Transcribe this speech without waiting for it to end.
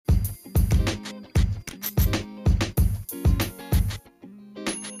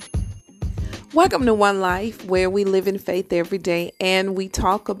Welcome to One Life, where we live in faith every day and we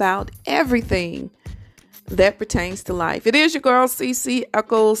talk about everything that pertains to life. It is your girl, CC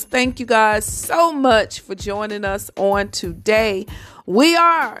Eccles. Thank you guys so much for joining us on today. We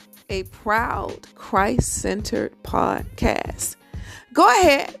are a proud Christ-centered podcast. Go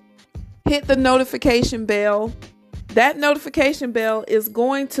ahead, hit the notification bell. That notification bell is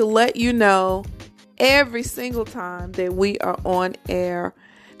going to let you know every single time that we are on air.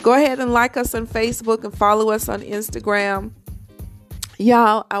 Go ahead and like us on Facebook and follow us on Instagram.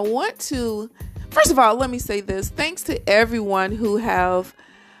 Y'all, first of all, let me say this. Thanks to everyone who have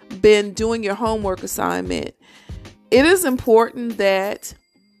been doing your homework assignment. It is important that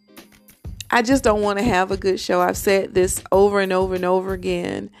I just don't want to have a good show. I've said this over and over and over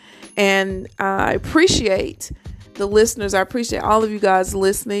again. And I appreciate the listeners. I appreciate all of you guys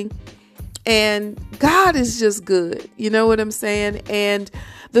listening. And God is just good. You know what I'm saying? And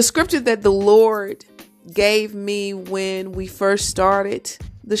the scripture that the Lord gave me when we first started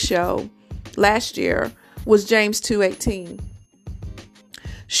the show last year was James 2:18.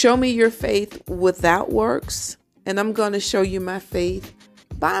 Show me your faith without works, and I'm going to show you my faith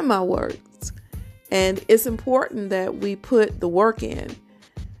by my works. And it's important that we put the work in,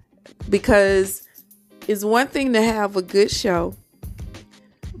 because it's one thing to have a good show,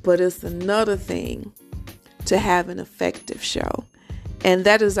 but it's another thing to have an effective show. And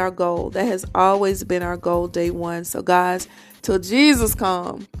that is our goal. That has always been our goal, day one. So guys, till Jesus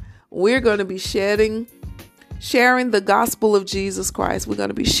come, we're going to be sharing the gospel of Jesus Christ. We're going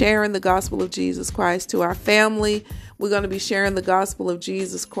to be sharing the gospel of Jesus Christ to our family. We're going to be sharing the gospel of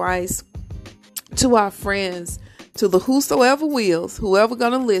Jesus Christ to our friends, to the whosoever wills, whoever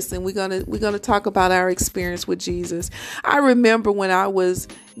going to listen. We're going to talk about our experience with Jesus. I remember when I was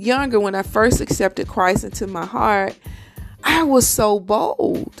younger, when I first accepted Christ into my heart, I was so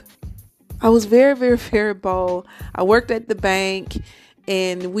bold. I was very, very, very bold. I worked at the bank,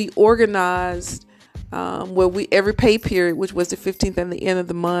 and we organized every pay period, which was the 15th and the end of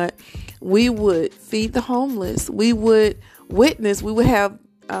the month, we would feed the homeless. We would witness. We would have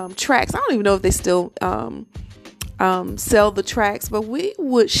tracts. I don't even know if they still sell the tracts, but we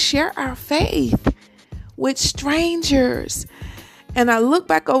would share our faith with strangers. And I look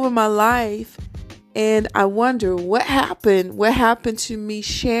back over my life and I wonder what happened to me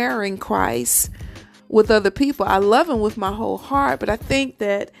sharing Christ with other people. I love him with my whole heart, but I think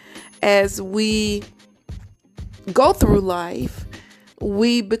that as we go through life,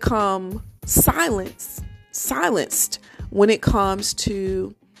 we become silenced when it comes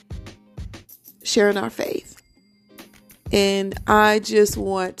to sharing our faith. And I just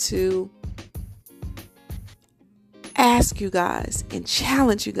want to ask you guys and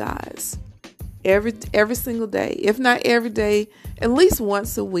challenge you guys every single day, if not every day, at least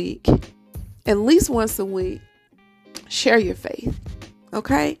once a week, share your faith.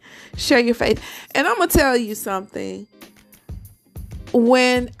 Okay? Share your faith. And I'm going to tell you something.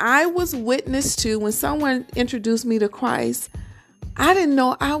 When I was witnessed to, when someone introduced me to Christ, I didn't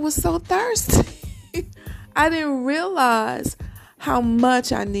know I was so thirsty. I didn't realize how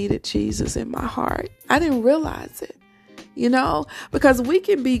much I needed Jesus in my heart. I didn't realize it, because we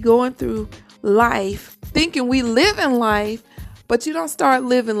can be going through life thinking we live in life, but you don't start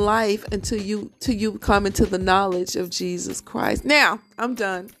living life until you come into the knowledge of Jesus Christ. Now, I'm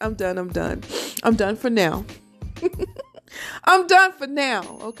done for now. I'm done for now,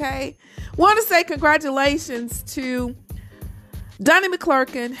 okay? Want to say congratulations to Donnie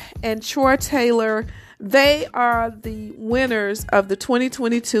McClurkin and Troy Taylor. They are the winners of the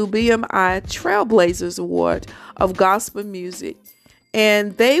 2022 BMI Trailblazers Award of Gospel Music.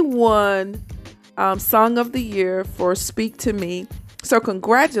 And they won Song of the Year for Speak to Me. So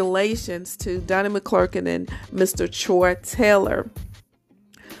congratulations to Donnie McClurkin and Mr. Troy Taylor.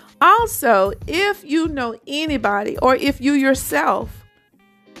 Also, if you know anybody, or if you yourself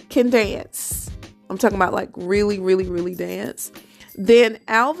can dance, I'm talking about like really, really, really dance, then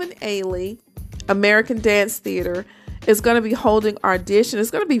Alvin Ailey American Dance Theater is going to be holding auditions.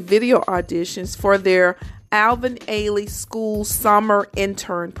 It's going to be video auditions for their Alvin Ailey School Summer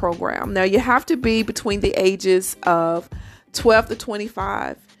Intern Program. Now, you have to be between the ages of 12 to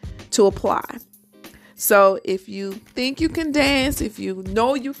 25 to apply. So if you think you can dance, if you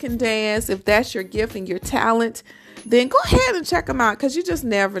know you can dance, if that's your gift and your talent, then go ahead and check them out, because you just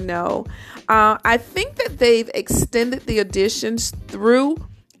never know. I think that they've extended the auditions through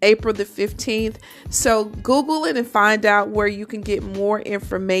April the 15th. So Google it and find out where you can get more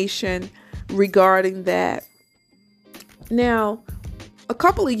information regarding that. Now, a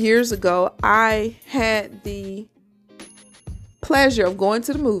couple of years ago, I had the pleasure of going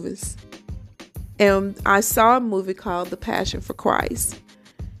to the movies And I saw a movie called The Passion for Christ.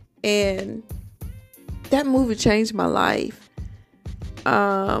 And that movie changed my life.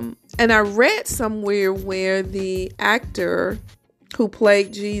 And I read somewhere where the actor who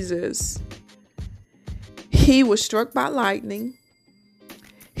played Jesus, he was struck by lightning.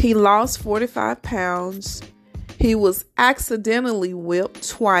 He lost 45 pounds. He was accidentally whipped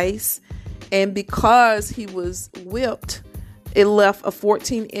twice. And because he was whipped, it left a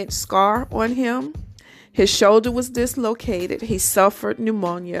 14-inch scar on him. His shoulder was dislocated. He suffered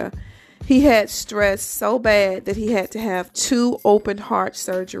pneumonia. He had stress so bad that he had to have 2 open heart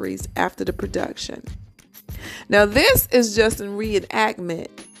surgeries after the production. Now, this is just a reenactment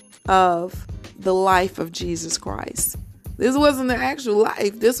of the life of Jesus Christ. This wasn't the actual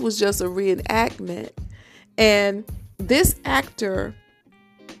life. This was just a reenactment. And this actor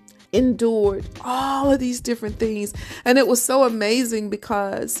endured all of these different things. And it was so amazing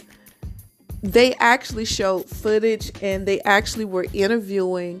because they actually showed footage and they actually were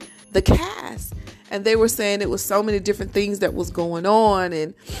interviewing the cast. And they were saying it was so many different things that was going on.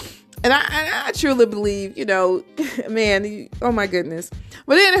 And I truly believe, man, oh my goodness.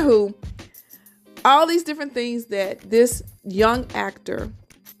 But anywho, all these different things that this young actor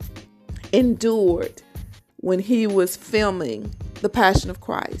endured when he was filming The Passion of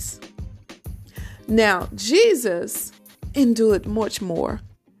Christ. Now, Jesus endured much more.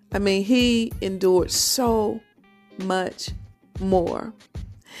 I mean, he endured so much more.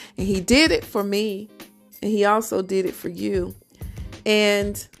 And he did it for me. And he also did it for you.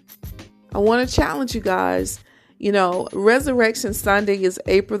 And I want to challenge you guys. Resurrection Sunday is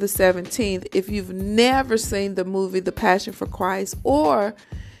April the 17th. If you've never seen the movie The Passion for Christ, or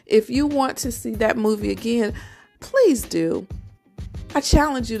if you want to see that movie again, please do. I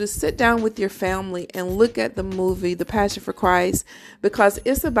challenge you to sit down with your family and look at the movie The Passion for Christ, because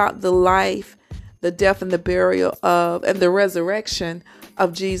it's about the life, the death, and the burial of, and the resurrection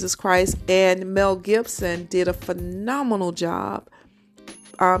of Jesus Christ. And Mel Gibson did a phenomenal job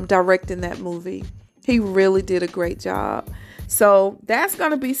directing that movie. He really did a great job. So that's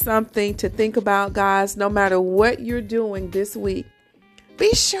going to be something to think about, guys. No matter what you're doing this week,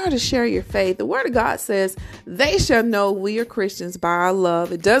 be sure to share your faith. The Word of God says, they shall know we are Christians by our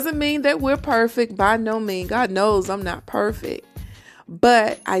love. It doesn't mean that we're perfect, by no means. God knows I'm not perfect.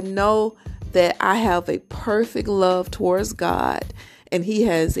 But I know that I have a perfect love towards God, and He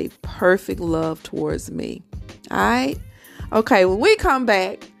has a perfect love towards me. All right? Okay, when we come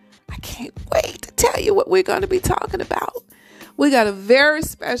back, I can't wait to tell you what we're going to be talking about. We got a very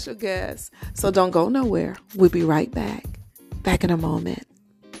special guest, so don't go nowhere. We'll be right back. Back in a moment.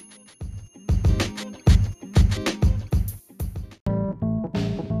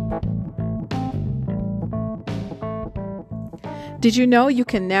 Did you know you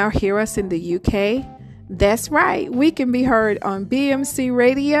can now hear us in the UK? That's right. We can be heard on BMC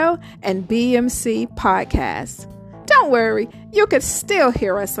Radio and BMC Podcasts. Don't worry, you can still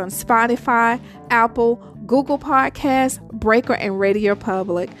hear us on Spotify, Apple, Google Podcasts, Breaker, and Radio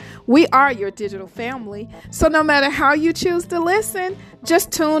Public. We are your digital family, so no matter how you choose to listen,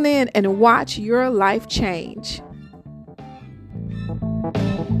 just tune in and watch your life change.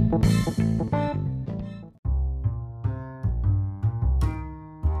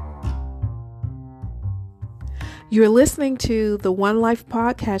 You're listening to the One Life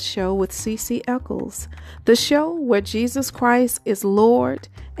Podcast Show with CC Eccles, the show where Jesus Christ is Lord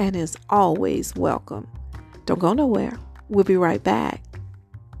and is always welcome. Don't go nowhere. We'll be right back.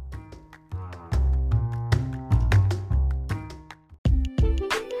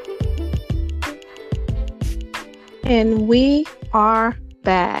 And we are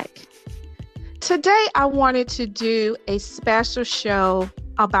back. Today, I wanted to do a special show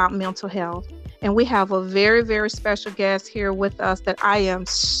about mental health. And we have a very, very special guest here with us that I am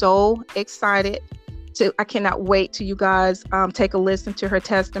so excited to. I cannot wait till you guys take a listen to her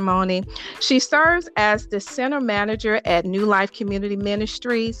testimony. She serves as the center manager at New Life Community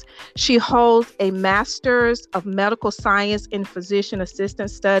Ministries. She holds a Master's of Medical Science in Physician Assistant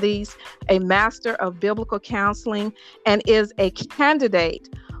Studies, a Master of Biblical Counseling, and is a candidate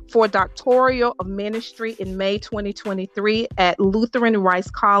for Doctoral of Ministry in May 2023 at Lutheran Rice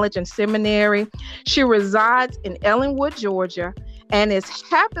College and Seminary. She resides in Ellenwood, Georgia, and is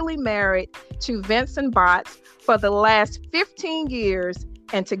happily married to Vincent Botts for the last 15 years.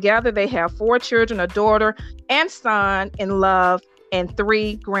 And together they have 4 children, a daughter and son in love, and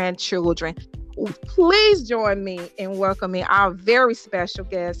 3 grandchildren. Please join me in welcoming our very special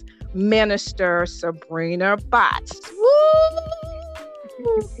guest, Minister Sabrina Botts. Woo!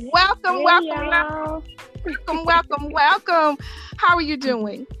 Welcome. How are you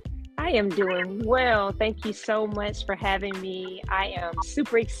doing? I am doing well. Thank you so much for having me. I am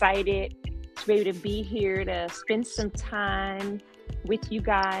super excited to be able to be here to spend some time with you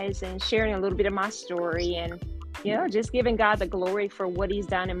guys and sharing a little bit of my story and, just giving God the glory for what he's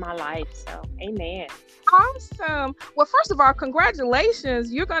done in my life. So, amen. Awesome. Well, first of all,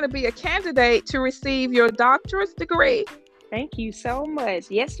 congratulations. You're going to be a candidate to receive your doctorate degree. Thank you so much.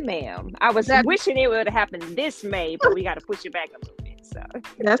 Yes, ma'am. I was wishing it would have happened this May, but we got to push it back a little bit. So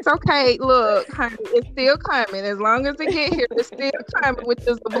that's okay. Look, honey, it's still coming. As long as it get here, it's still coming, which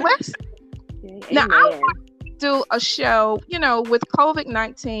is a blessing. Amen. Now, I want to do a show, with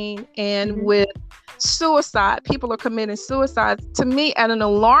COVID-19 and with suicide. People are committing suicide, to me, at an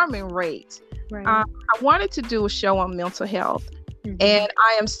alarming rate. Right. I wanted to do a show on mental health. And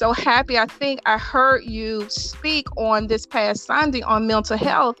I am so happy. I think I heard you speak on this past Sunday on mental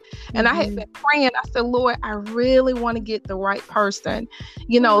health. And I had been praying. I said, Lord, I really want to get the right person,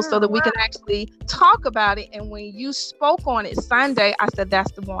 so that we can actually talk about it. And when you spoke on it Sunday, I said,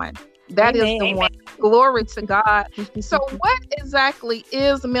 that's the one. That is the one. Glory to God. So what exactly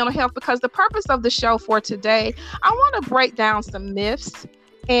is mental health? Because the purpose of the show for today, I want to break down some myths.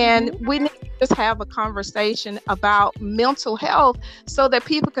 And we need to just have a conversation about mental health so that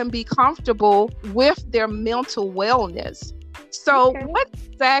people can be comfortable with their mental wellness. So what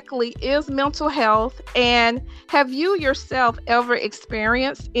exactly is mental health? And have you yourself ever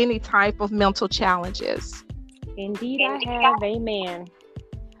experienced any type of mental challenges? Indeed, I have. Amen.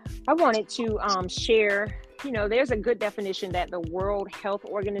 I wanted to share, there's a good definition that the World Health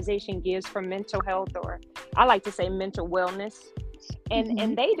Organization gives for mental health, or I like to say mental wellness.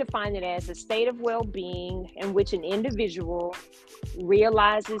 And they define it as a state of well-being in which an individual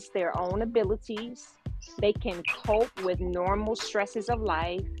realizes their own abilities, they can cope with normal stresses of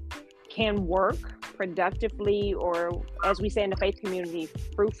life, can work productively, or as we say in the faith community,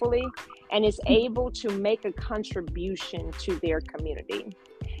 fruitfully, and is able to make a contribution to their community.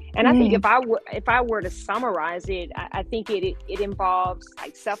 And I think if I were to summarize it, I think it involves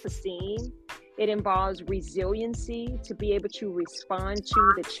like self-esteem. It involves resiliency to be able to respond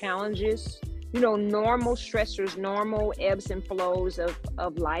to the challenges, normal stressors, normal ebbs and flows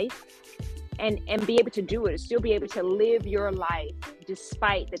of life, and be able to do it, still be able to live your life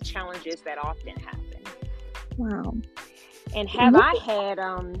despite the challenges that often happen. Wow. And have I had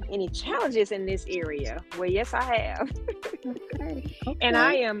any challenges in this area? Well, yes, I have. Okay. And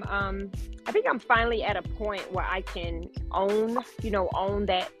I am, I think I'm finally at a point where I can own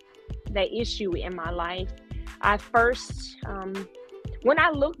that issue in my life. I first, when I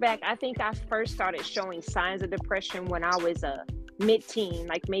look back, I think I first started showing signs of depression when I was a mid-teen,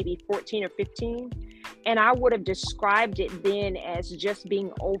 like maybe 14 or 15. And I would have described it then as just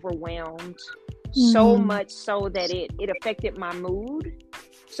being overwhelmed, so much so that it affected my mood,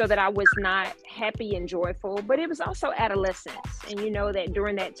 so that I was not happy and joyful. But it was also adolescence. And you know that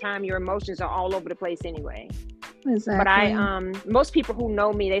during that time, your emotions are all over the place anyway. Exactly. But most people who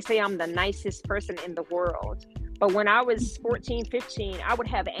know me, they say I'm the nicest person in the world. But when I was 14, 15, I would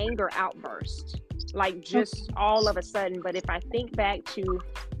have anger outbursts, like just all of a sudden. But if I think back to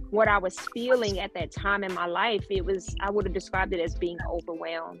what I was feeling at that time in my life, I would have described it as being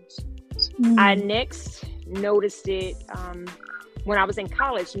overwhelmed. I next noticed it when I was in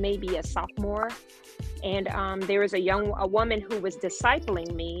college, maybe a sophomore. And there was a woman who was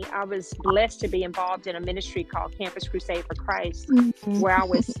discipling me. I was blessed to be involved in a ministry called Campus Crusade for Christ, where I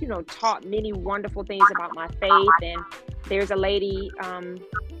was, taught many wonderful things about my faith. And there's a lady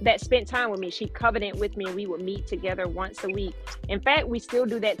that spent time with me. She covenanted with me, and we would meet together once a week. In fact, we still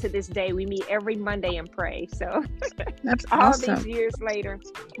do that to this day. We meet every Monday and pray. So that's all awesome. These years later.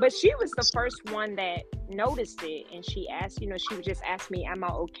 But she was the first one that noticed it. And she asked, she would just ask me, am I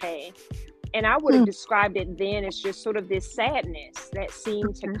okay? And I would have described it then as just sort of this sadness that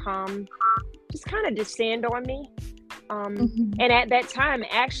seemed to come, just kind of descend on me. And at that time,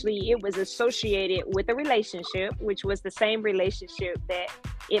 actually, it was associated with a relationship, which was the same relationship that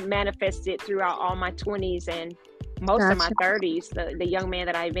it manifested throughout all my 20s and most of my 30s, the young man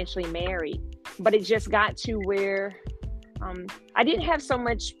that I eventually married. But it just got to where I didn't have so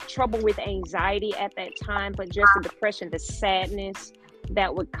much trouble with anxiety at that time, but just the depression, the sadness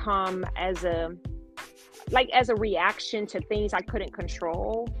that would come as a reaction to things I couldn't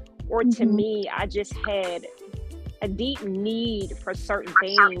control, or to me, I just had a deep need for certain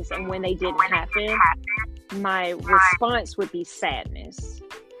things, and when they didn't happen, my response would be sadness.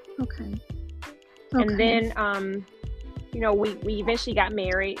 Okay. And then, we eventually got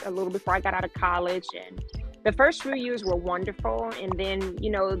married a little before I got out of college, and the first few years were wonderful. And then,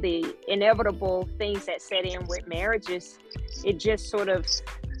 the inevitable things that set in with marriages, it just sort of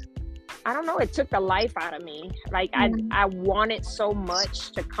I don't know, it took the life out of me. Like I wanted so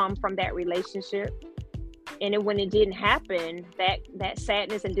much to come from that relationship. And then when it didn't happen, that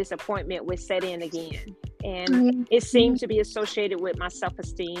sadness and disappointment would set in again. And it seemed to be associated with my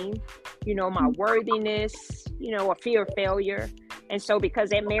self-esteem, my worthiness, a fear of failure. And so because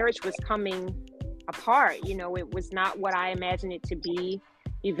that marriage was coming apart, it was not what I imagined it to be.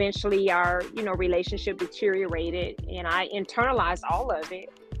 Eventually our, relationship deteriorated, and I internalized all of it.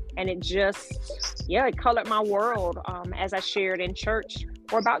 And it just, it colored my world, as I shared in church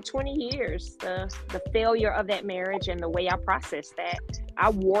for about 20 years. The failure of that marriage and the way I processed that, I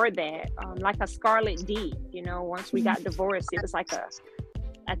wore that like a scarlet D. Once we got divorced, it was like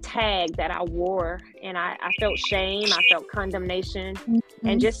a tag that I wore, and I felt shame, I felt condemnation,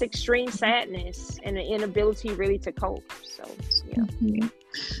 and just extreme sadness and the inability really to cope. So, yeah.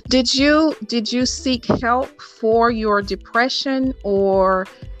 Did you seek help for your depression, or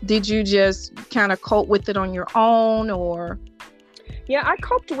did you just kind of cope with it on your own, or? Yeah, I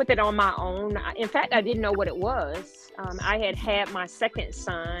coped with it on my own. In fact, I didn't know what it was. I had my second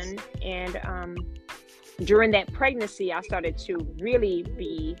son, and during that pregnancy, I started to really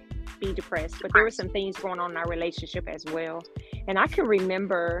be depressed. But there were some things going on in our relationship as well. And I can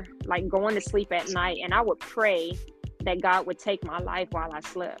remember like going to sleep at night, and I would pray that God would take my life while I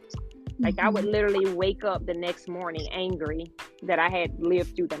slept. Like I would literally wake up the next morning angry that I had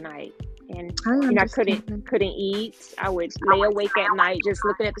lived through the night. And I couldn't eat. I would lay awake at night just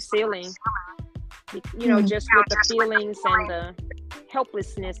looking at the ceiling, just with the feelings and the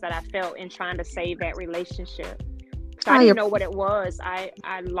helplessness that I felt in trying to save that relationship. So I didn't know what it was. I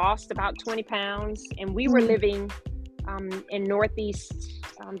lost about 20 pounds, and we were living in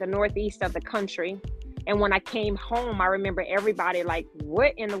the northeast of the country. And when I came home, I remember everybody like,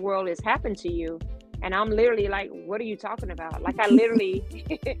 what in the world has happened to you? And I'm literally like, what are you talking about? Like I literally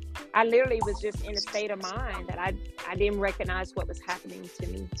was just in a state of mind that I didn't recognize what was happening to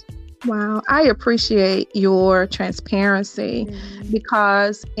me. Wow. I appreciate your transparency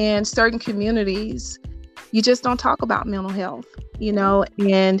because in certain communities, you just don't talk about mental health,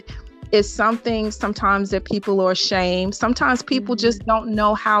 and it's something sometimes that people are ashamed. Sometimes people just don't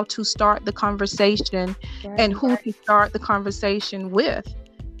know how to start the conversation and who to start the conversation with.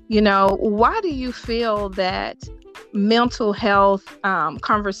 Why do you feel that mental health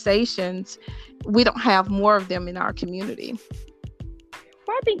conversations, we don't have more of them in our community?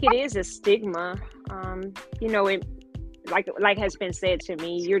 Well, I think it is a stigma. It like has been said to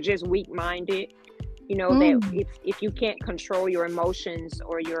me, you're just weak-minded. That if you can't control your emotions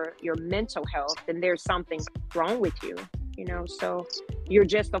or your mental health, then there's something wrong with you. So you're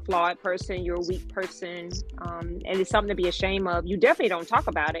just a flawed person, you're a weak person, and it's something to be ashamed of. You definitely don't talk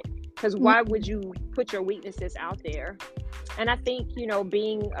about it, because why would you put your weaknesses out there? And I think,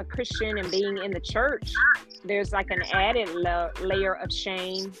 being a Christian and being in the church, there's like an added layer of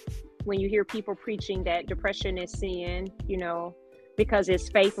shame when you hear people preaching that depression is sin, because it's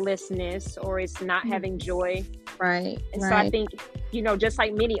faithlessness or it's not having joy. Right. And so I think, just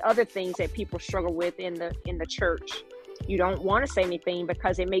like many other things that people struggle with in the church, you don't want to say anything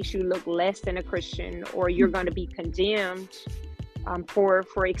because it makes you look less than a Christian, or you're going to be condemned for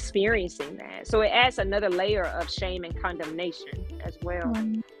experiencing that. So it adds another layer of shame and condemnation as well.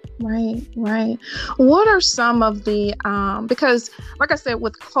 Right. What are some of the, because like I said,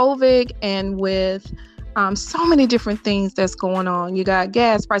 with COVID and with so many different things that's going on, you got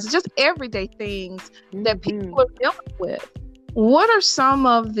gas prices, just everyday things that people are dealing with. What are some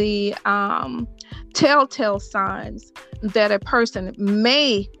of the telltale signs that a person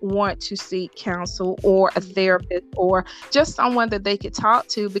may want to seek counsel or a therapist or just someone that they could talk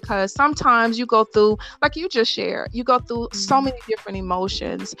to? Because sometimes you go through, like you just shared, you go through so many different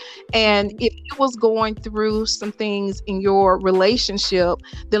emotions. And if you was going through some things in your relationship,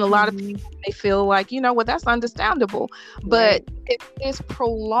 then a lot of people may feel like, well, that's understandable. But if it's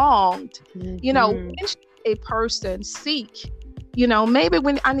prolonged, when should a person seek, maybe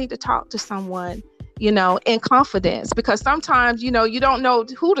when I need to talk to someone, in confidence, because sometimes, you don't know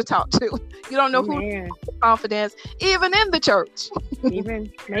who to talk to. You don't know who to talk to confidence, even in the church.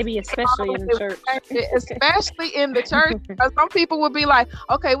 Even maybe especially in the church. Especially in the church. Because some people would be like,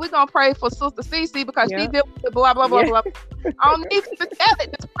 okay, we're going to pray for Sister Cece because she did blah, blah, blah, blah. I don't need you to tell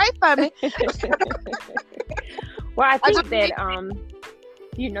it. Just pray for me. Well, I think that,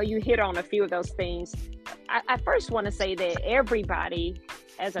 you hit on a few of those things. I first want to say that everybody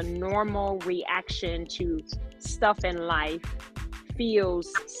as a normal reaction to stuff in life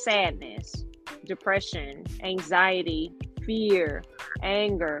feels sadness, depression, anxiety, fear,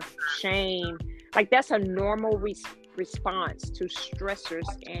 anger, shame. Like that's a normal response to stressors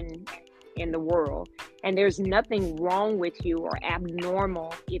in the world. And there's nothing wrong with you or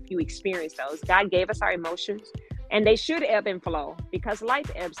abnormal if you experience those. God gave us our emotions, and they should ebb and flow because life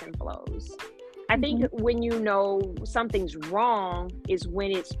ebbs and flows. I think when you know something's wrong is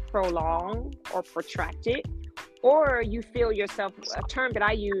when it's prolonged or protracted, or you feel yourself, a term that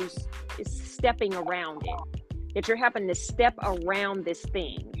I use is stepping around it, that you're having to step around this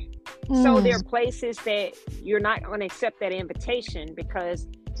thing. So there are places that you're not going to accept that invitation because,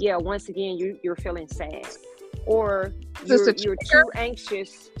 once again, you're feeling sad, or you're too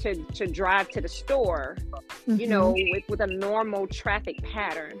anxious to drive to the store, with a normal traffic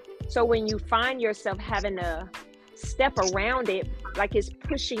pattern. So when you find yourself having to step around it, like it's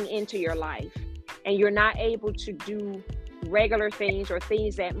pushing into your life, and you're not able to do regular things or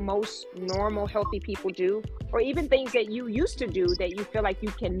things that most normal, healthy people do, or even things that you used to do that you feel like you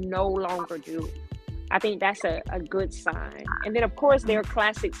can no longer do, I think that's a good sign. And then, of course, there are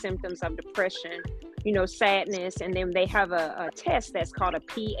classic symptoms of depression, sadness. And then they have a test that's called a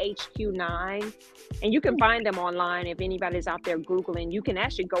PHQ-9. And you can find them online if anybody's out there Googling. You can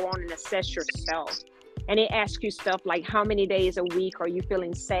actually go on and assess yourself. And it asks you stuff like how many days a week are you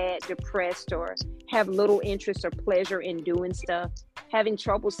feeling sad, depressed, or have little interest or pleasure in doing stuff, having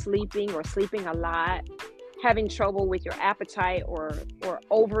trouble sleeping or sleeping a lot, having trouble with your appetite or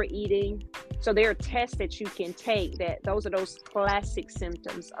overeating. So there are tests that you can take those are those classic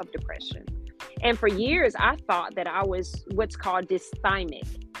symptoms of depression. And for years, I thought that I was what's called dysthymic,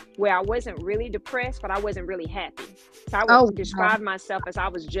 where I wasn't really depressed, but I wasn't really happy. So I would describe myself as I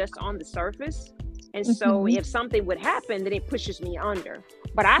was just on the surface. And so if something would happen, then it pushes me under.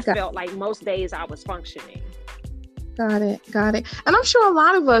 But I felt like most days I was functioning. Got it. And I'm sure a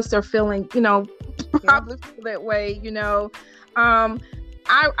lot of us are feeling, probably feel that way,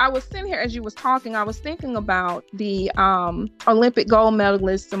 I was sitting here as you was talking, I was thinking about the Olympic gold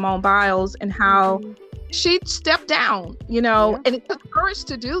medalist Simone Biles and how she stepped down, and it took courage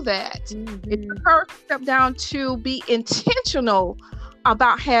to do that. It took her to step down to be intentional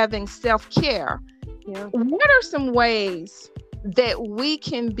about having self-care. What are some ways that we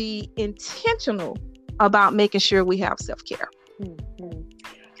can be intentional about making sure we have self-care?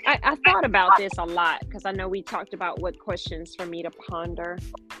 I thought about this a lot because I know we talked about what questions for me to ponder.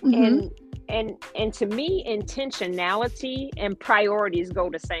 And to me, intentionality and priorities go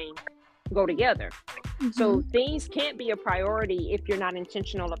together. So things can't be a priority if you're not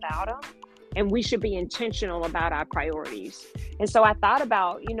intentional about them. And we should be intentional about our priorities. And so I thought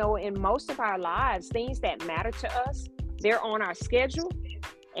about, in most of our lives, things that matter to us, they're on our schedule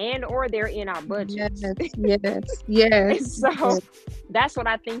and or they're in our budget. Yes. So that's what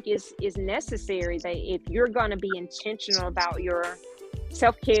I think is necessary, that if you're going to be intentional about your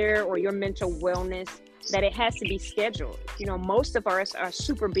self-care or your mental wellness, that it has to be scheduled. Most of us are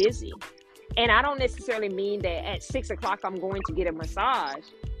super busy. And I don't necessarily mean that at 6:00 I'm going to get a massage,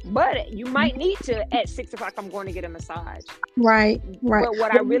 but you might need to at 6:00 I'm going to get a massage. Right. But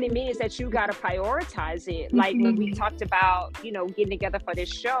what I really mean is that you got to prioritize it. Like when we talked about, getting together for this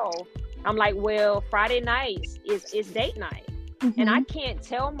show, I'm like, well, Friday nights is date night. And I can't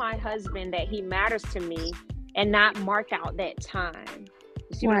tell my husband that he matters to me and not mark out that time.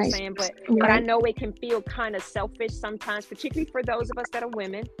 You see what I'm saying? But I know it can feel kind of selfish sometimes, particularly for those of us that are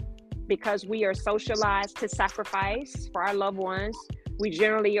women, because we are socialized to sacrifice for our loved ones. We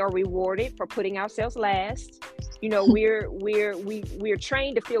generally are rewarded for putting ourselves last. We're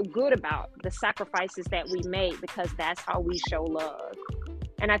trained to feel good about the sacrifices that we make because that's how we show love.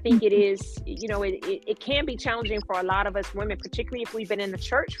 And I think it is, it can be challenging for a lot of us women, particularly if we've been in the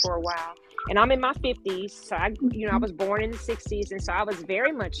church for a while. And I'm in my 50s, so I was born in the 60s, and so I was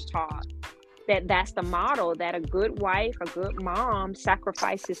very much taught that that's the model, that a good wife, a good mom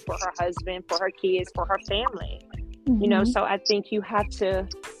sacrifices for her husband, for her kids, for her family. So I think you have to,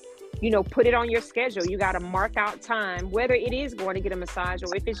 put it on your schedule. You got to mark out time, whether it is going to get a massage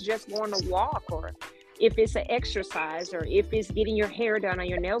or if it's just going to walk or if it's an exercise or if it's getting your hair done or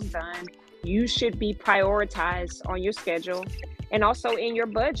your nails done. You should be prioritized on your schedule and also in your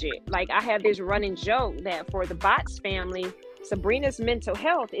budget. Like I have this running joke that for the Botts family, Sabrina's mental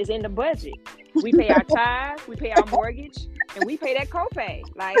health is in the budget. We pay our tithes, we pay our mortgage, and we pay that copay.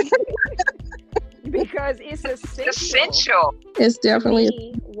 Like, because it's essential. It's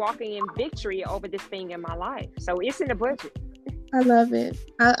definitely walking in victory over this thing in my life. So it's in the budget. I love it.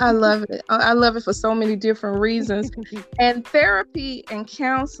 I love it. I love it for so many different reasons. And therapy and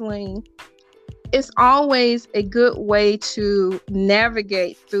counseling is always a good way to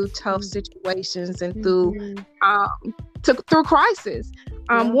navigate through tough situations and through through crisis.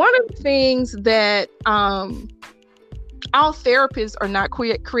 One of the things that all therapists are not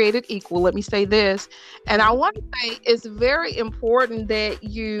created equal. Let me say this. And I want to say it's very important that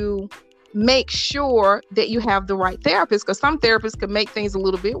you make sure that you have the right therapist, because some therapists can make things a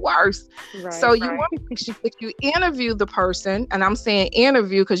little bit worse. So you want to make sure that you interview the person, and I'm saying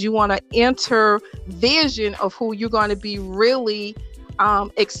interview because you want to enter vision of who you're going to be really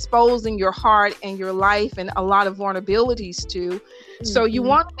exposing your heart and your life and a lot of vulnerabilities to. So you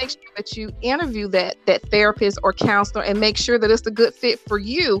want to make sure that you interview that therapist or counselor and make sure that it's a good fit for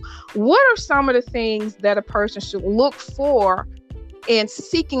you. What are some of the things that a person should look for in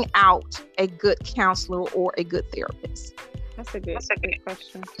seeking out a good counselor or a good therapist? That's a good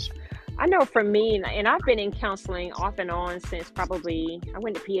question. I know for me, and I've been in counseling off and on since probably, I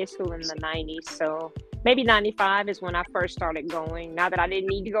went to PA school in the 90s. So maybe 95 is when I first started going. Not that I didn't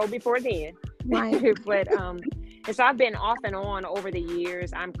need to go before then. Right. But, and so I've been off and on over the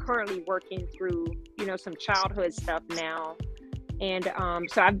years. I'm currently working through, some childhood stuff now. And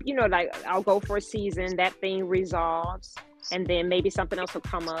so I'll go for a season, that thing resolves, and then maybe something else will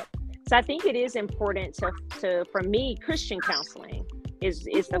come up. So I think it is important to for me, Christian counseling is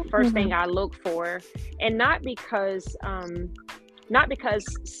the first thing I look for, and not because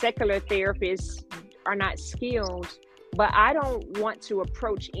secular therapists are not skilled, but I don't want to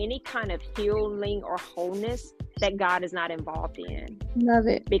approach any kind of healing or wholeness that God is not involved in. Love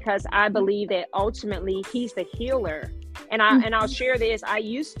it. Because I believe that ultimately He's the healer. And I'll share this. I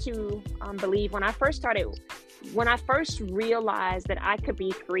used to believe when I first realized that I could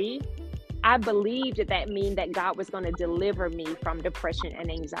be free, I believed that meant that God was going to deliver me from depression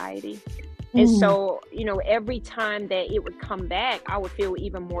and anxiety. And so, every time that it would come back, I would feel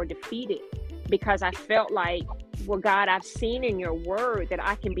even more defeated, because I felt like, well, God, I've seen in your word that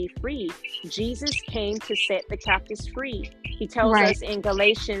I can be free. Jesus came to set the captives free. He tells us in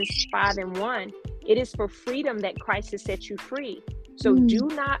Galatians 5:1, it is for freedom that Christ has set you free. So do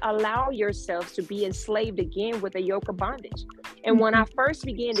not allow yourselves to be enslaved again with a yoke of bondage. And when I first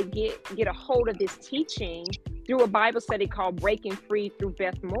began to get a hold of this teaching through a Bible study called Breaking Free through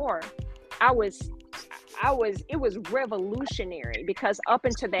Beth Moore, it was revolutionary, because up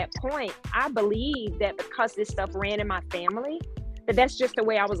until that point, I believed that because this stuff ran in my family, that's just the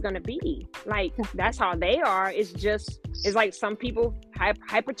way I was going to be. Like, that's how they are. It's like some people have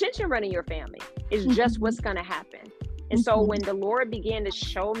hypertension running your family. It's just what's going to happen. And so when the Lord began to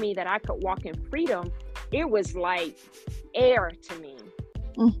show me that I could walk in freedom, it was like air to me.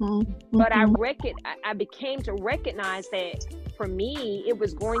 But I became to recognize that for me, it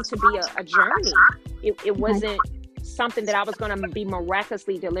was going to be a journey. It wasn't something that I was going to be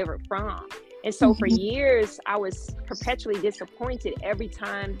miraculously delivered from. And so for years, I was perpetually disappointed every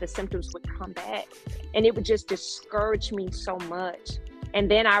time the symptoms would come back. And it would just discourage me so much. And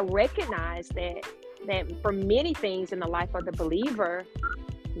then I recognized that for many things in the life of the believer,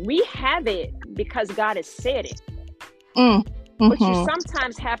 we have it because God has said it. But you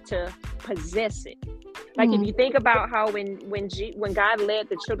sometimes have to possess it. Like if you think about how when God led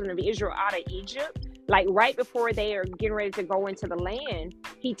the children of Israel out of Egypt, like right before they are getting ready to go into the land,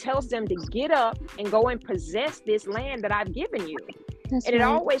 He tells them to get up and go and possess this land that I've given you. It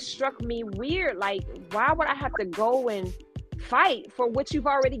always struck me weird. Like, why would I have to go and fight for what you've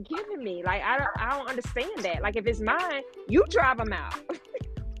already given me? Like, I don't understand that. Like, if it's mine, you drive them out.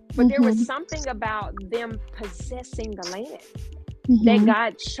 But there was something about them possessing the land that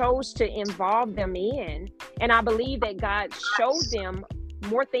God chose to involve them in. And I believe that God showed them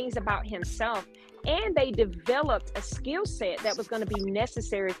more things about Himself, and they developed a skill set that was going to be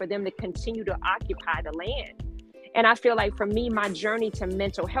necessary for them to continue to occupy the land. And I feel like for me, my journey to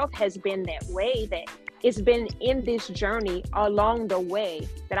mental health has been that way, that it's been in this journey along the way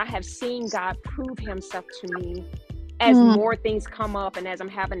that I have seen God prove Himself to me as more things come up and as I'm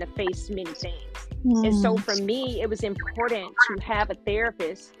having to face many things. And so for me, it was important to have a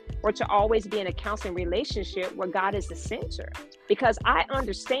therapist or to always be in a counseling relationship where God is the center, because I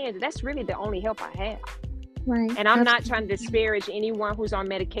understand that's really the only help I have. Right. And I'm not trying to disparage anyone who's on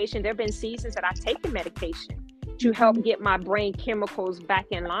medication. There have been seasons that I've taken medication to help get my brain chemicals back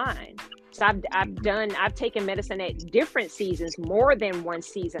in line. So I've taken medicine at different seasons, more than one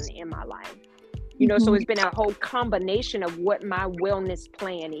season in my life. So it's been a whole combination of what my wellness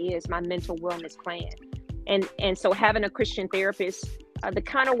plan is, my mental wellness plan. And so having a Christian therapist, the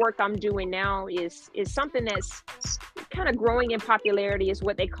kind of work I'm doing now is something that's kind of growing in popularity, is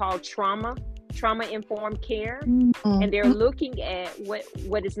what they call trauma-informed care. And they're looking at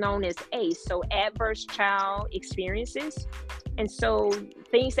what is known as ACE, so adverse child experiences. And so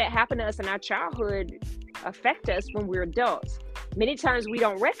things that happen to us in our childhood affect us when we're adults. many times we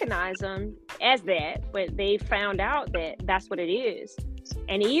don't recognize them as that, but they found out that that's what it is.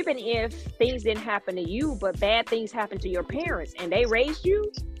 And even if things didn't happen to you, but bad things happened to your parents and they raised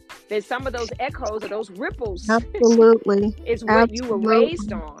you, then some of those echoes or those ripples Absolutely. is what Absolutely. you were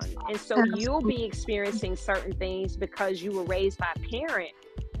raised on. And so Absolutely. you'll be experiencing certain things because you were raised by a parent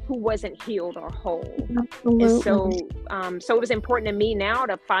who wasn't healed or whole. Absolutely. And so it was important to me now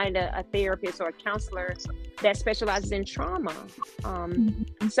to find a therapist or a counselor that specializes in trauma.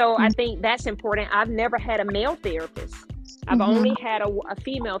 So I think that's important. I've never had a male therapist. I've only had a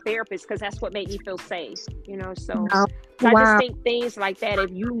female therapist because that's what made me feel safe, you know. So I just think things like that,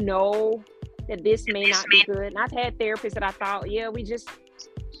 if you know that this may not be good. And I've had therapists that I thought,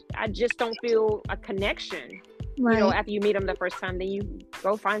 I just don't feel a connection. Right. You know, after you meet them the first time, then you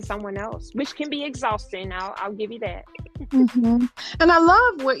go find someone else, which can be exhausting. I'll give you that. And I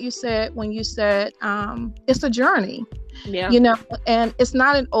love what you said when you said it's a journey. Yeah. You know, and it's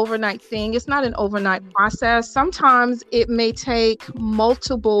not an overnight thing. It's not an overnight process. Sometimes it may take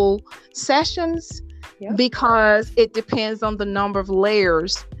multiple sessions because it depends on the number of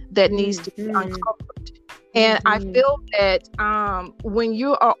layers that needs to be uncovered. And I feel that when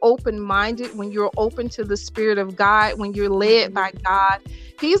you are open-minded, when you're open to the Spirit of God, when you're led by God,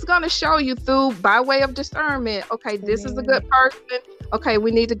 He's going to show you through by way of discernment. Okay, this is a good person. Okay, we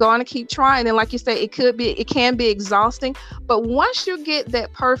need to go on and keep trying. And like you say, it can be exhausting. But once you get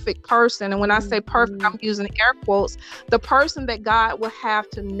that perfect person, and when I say perfect, I'm using air quotes, the person that God will have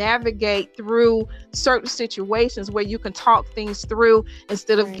to navigate through certain situations where you can talk things through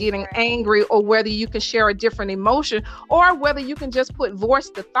instead of getting angry, or whether you can share a different emotion, or whether you can just put voice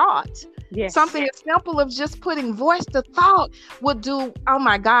to thought. Something as simple as just putting voice to thought would do, oh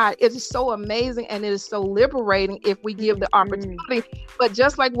my God, it is so amazing and it is so liberating if we give the opportunity. But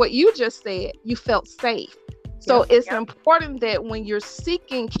just like what you just said, you felt safe. So it's important that when you're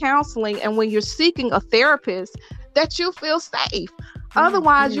seeking counseling and when you're seeking a therapist, that you feel safe.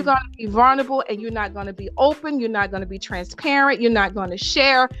 Otherwise, you're going to be vulnerable and you're not going to be open. You're not going to be transparent. You're not going to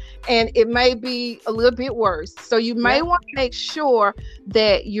share. And it may be a little bit worse. So you may want to make sure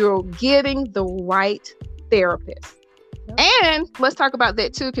that you're getting the right therapist. And let's talk about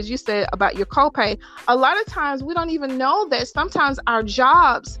that too, because you said about your copay. A lot of times we don't even know that sometimes our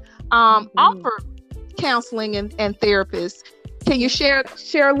jobs offer counseling and therapists. Can you share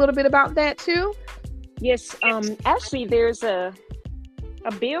a little bit about that too? Yes. Actually, there's a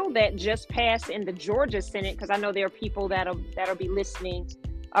bill that just passed in the Georgia Senate, because I know there are people that'll be listening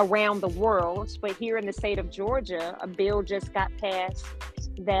around the world, but here in the state of Georgia, a bill just got passed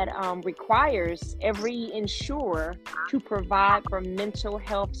that requires every insurer to provide for mental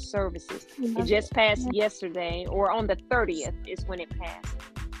health services. It just passed yesterday, or on the 30th is when it passed.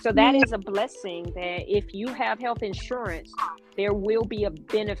 So that is a blessing, that if you have health insurance, there will be a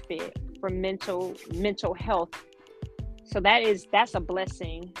benefit for mental health. So that's a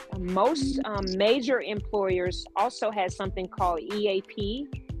blessing. Most major employers also have something called EAP,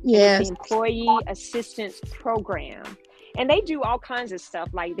 the Employee Assistance Program, and they do all kinds of stuff.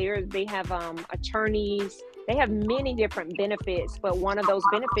 Like they have attorneys. They have many different benefits, but one of those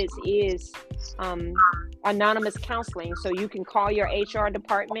benefits is anonymous counseling. So you can call your HR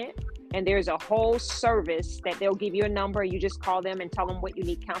department, and there's a whole service that they'll give you a number. You just call them and tell them what you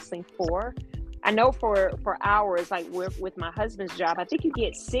need counseling for. I know for hours, like with my husband's job, I think you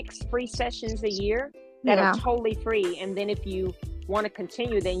get 6 free sessions a year that are totally free. And then if you want to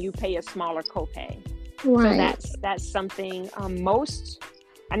continue, then you pay a smaller copay. Right. So that's something.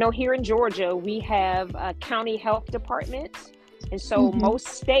 I know here in Georgia, we have county health departments. And so most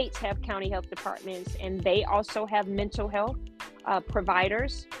states have county health departments, and they also have mental health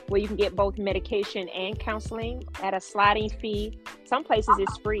providers where you can get both medication and counseling at a sliding fee. Some places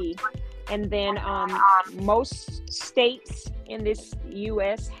it's free. And then most states in this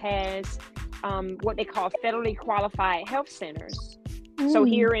U.S. has what they call federally qualified health centers. So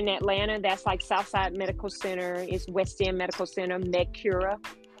here in Atlanta, that's like Southside Medical Center, is West End Medical Center, MedCura.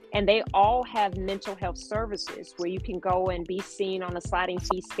 And they all have mental health services where you can go and be seen on a sliding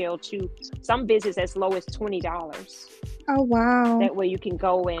fee scale to some visits as low as $20. Oh, wow. That way you can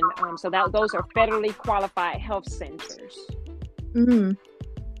go and those are federally qualified health centers.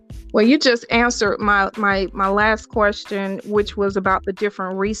 Well, you just answered my last question, which was about the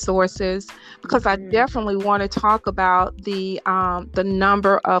different resources, because I definitely want to talk about the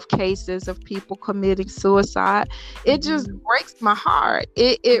number of cases of people committing suicide. It just breaks my heart.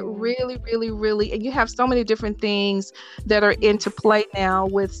 It really, really, really, and you have so many different things that are into play now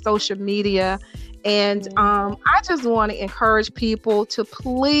with social media. And I just want to encourage people to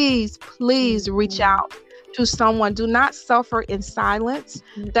please reach out to someone. Do not suffer in silence.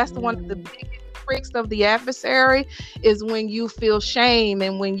 That's one of the biggest tricks of the adversary, is when you feel shame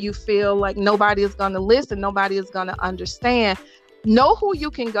and when you feel like nobody is going to listen, nobody is going to understand. Know who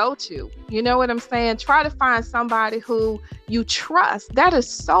you can go to. You know what I'm saying? Try to find somebody who you trust. That is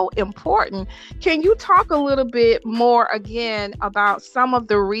so important. Can you talk a little bit more again about some of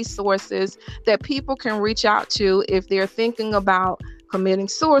the resources that people can reach out to if they're thinking about committing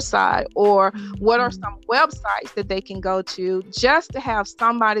suicide, or what are some websites that they can go to just to have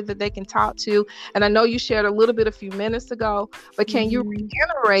somebody that they can talk to? And I know you shared a little bit a few minutes ago, but can you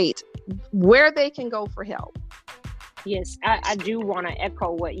reiterate where they can go for help? Yes, I do want to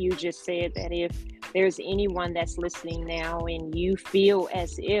echo what you just said, that if there's anyone that's listening now and you feel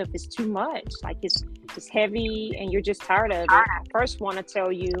as if it's too much, like it's heavy and you're just tired of it, I first want to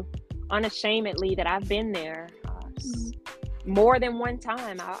tell you unashamedly that I've been there more than one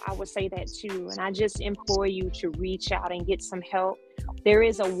time. I would say that too. And I just implore you to reach out and get some help. There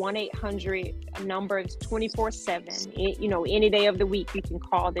is a 1-800 number. It's 24/7. Any day of the week you can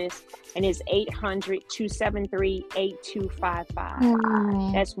call this, and it's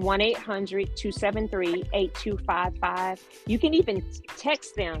 800-273-8255. That's 1-800-273-8255. You can even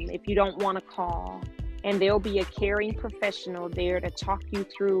text them if you don't want to call, and there'll be a caring professional there to talk you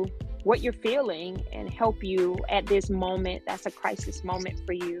through what you're feeling and help you at this moment. That's a crisis moment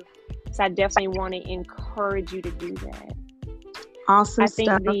for you. So I definitely want to encourage you to do that. Awesome. I think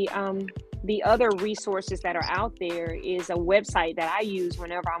the other resources that are out there is a website that I use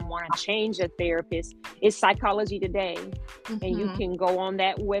whenever I want to change a therapist. It's Psychology Today. And you can go on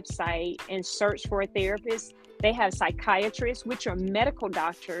that website and search for a therapist. They have psychiatrists, which are medical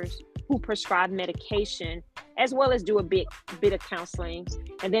doctors who prescribe medication, as well as do a bit of counseling.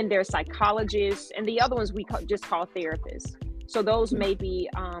 And then there's psychologists, and the other ones we just call therapists. So those may be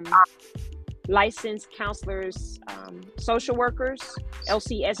licensed counselors, social workers,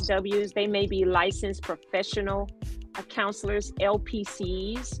 LCSWs. They may be licensed professional counselors,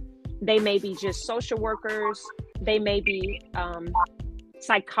 LPCs. They may be just social workers. They may be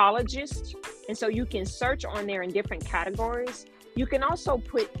psychologists. And so you can search on there in different categories. You can also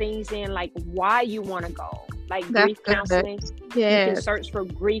put things in like why you want to go, like grief counseling. You can search for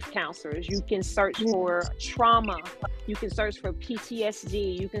grief counselors. You can search for trauma. You can search for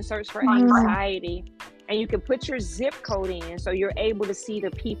PTSD. You can search for anxiety. And you can put your zip code in so you're able to see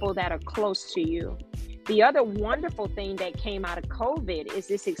the people that are close to you. The other wonderful thing that came out of COVID is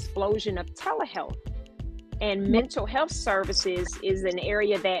this explosion of telehealth. And mental health services is an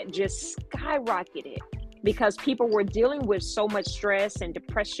area that just skyrocketed, because people were dealing with so much stress and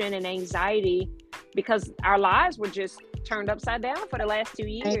depression and anxiety because our lives were just turned upside down for the last 2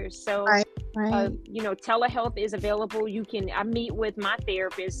 years. So, telehealth is available. I meet with my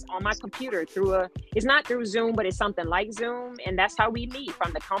therapist on my computer it's not through Zoom, but it's something like Zoom. And that's how we meet,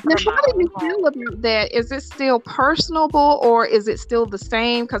 from the comfort of my How do you feel about that? Is it still personable, or is it still the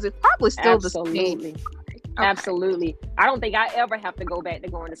same? Because it's probably still the same. Okay. Absolutely. I don't think I ever have to go back to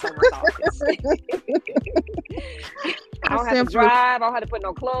going to someone's office. I don't have to drive. I don't have to put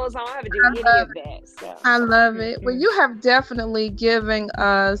no clothes on. I don't have to do any of that. So. I love it. Well, you have definitely given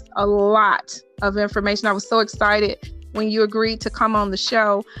us a lot of information. I was so excited when you agreed to come on the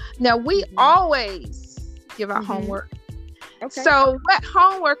show. Now, we always give out homework. Okay. So what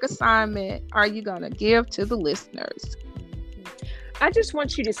homework assignment are you going to give to the listeners? I just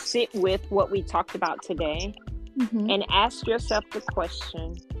want you to sit with what we talked about today and ask yourself the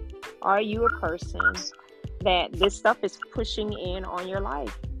question, are you a person that this stuff is pushing in on your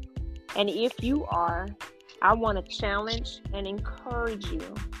life? And if you are, I want to challenge and encourage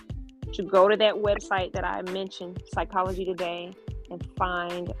you to go to that website that I mentioned, Psychology Today, and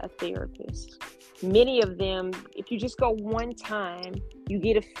find a therapist. Many of them, if you just go one time, you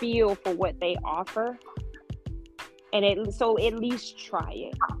get a feel for what they offer. And so at least try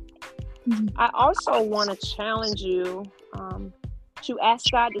it. I also want to challenge you to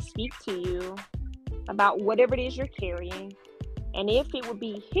ask God to speak to you about whatever it is you're carrying. And if it would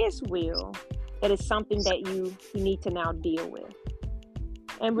be His will, that is something that you need to now deal with.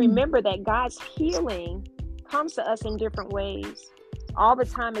 And remember that God's healing comes to us in different ways. All the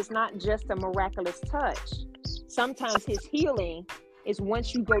time, it's not just a miraculous touch. Sometimes His healing is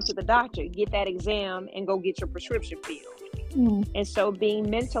once you go to the doctor, get that exam, and go get your prescription filled. And so being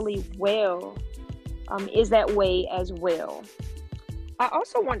mentally well is that way as well. I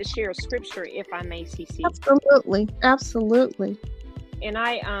also want to share a scripture, if I may, CC. Absolutely. And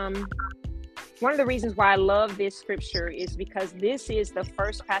one of the reasons why I love this scripture is because this is the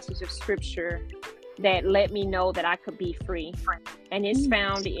first passage of scripture that let me know that I could be free. And it's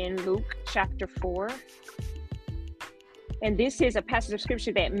found in Luke chapter 4. And this is a passage of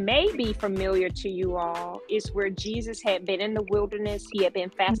scripture that may be familiar to you all. It's where Jesus had been in the wilderness. He had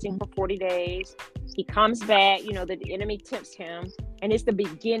been fasting for 40 days. He comes back, the enemy tempts him, and it's the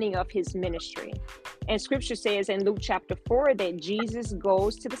beginning of his ministry. And scripture says in Luke chapter 4 that Jesus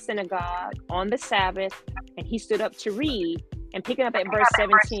goes to the synagogue on the Sabbath, and he stood up to read. And picking up at verse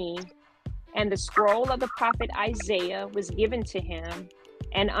 17, and the scroll of the prophet Isaiah was given to him.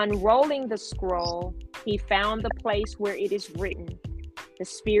 And unrolling the scroll, he found the place where it is written, "The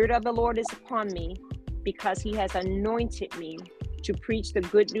Spirit of the Lord is upon me, because he has anointed me to preach the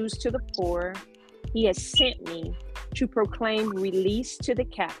good news to the poor. He has sent me to proclaim release to the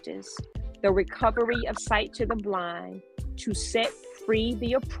captives, the recovery of sight to the blind, to set free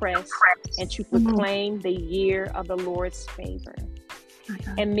the oppressed, and to proclaim the year of the Lord's favor."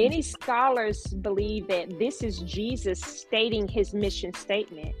 And many scholars believe that this is Jesus stating his mission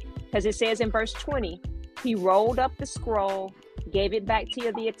statement, because it says in verse 20, he rolled up the scroll, gave it back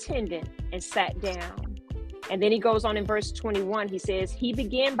to the attendant, and sat down. And then he goes on in verse 21, he says, he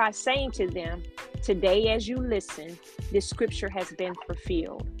began by saying to them, "Today as you listen, this scripture has been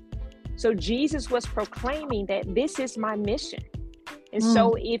fulfilled." So Jesus was proclaiming that this is my mission. And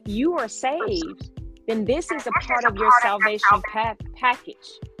so if you are saved, then this is a part of your salvation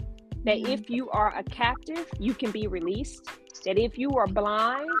package. That if you are a captive, you can be released. That if you are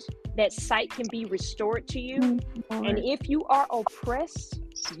blind, that sight can be restored to you. And if you are oppressed,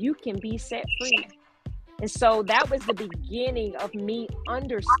 you can be set free. And so that was the beginning of me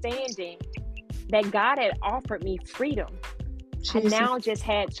understanding that God had offered me freedom. Jesus. I now just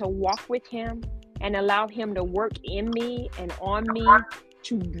had to walk with him and allow him to work in me and on me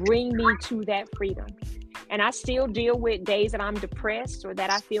to bring me to that freedom. And I still deal with days that I'm depressed or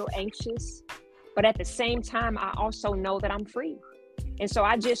that I feel anxious. But at the same time, I also know that I'm free. And so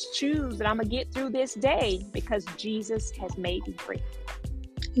I just choose that I'm going to get through this day because Jesus has made me free.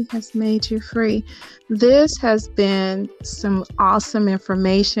 He has made you free. This has been some awesome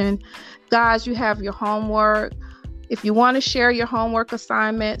information. Guys, you have your homework. If you want to share your homework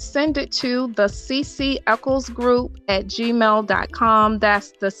assignment, send it to the CC Eccles Group at gmail.com.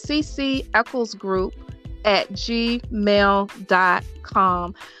 That's the CC Eccles Group at gmail.com.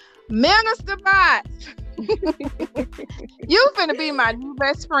 Minister Botts, you finna be my new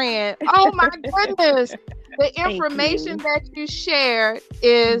best friend. Oh my goodness. The information that you shared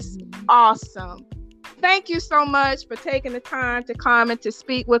is awesome. Thank you so much for taking the time to come and to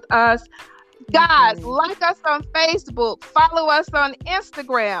speak with us. Guys, like us on Facebook, follow us on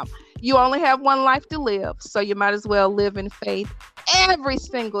Instagram. You only have one life to live, so you might as well live in faith every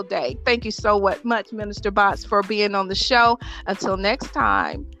single day. Thank you so much, Minister Botts, for being on the show. Until next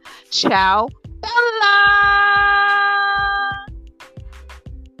time, ciao, Bella.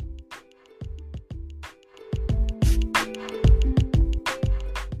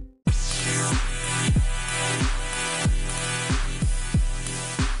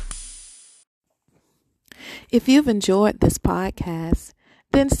 If you've enjoyed this podcast,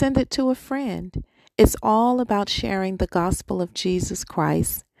 then send it to a friend. It's all about sharing the gospel of Jesus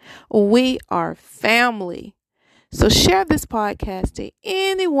Christ. We are family. So share this podcast to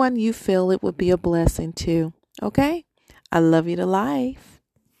anyone you feel it would be a blessing to. Okay? I love you to life.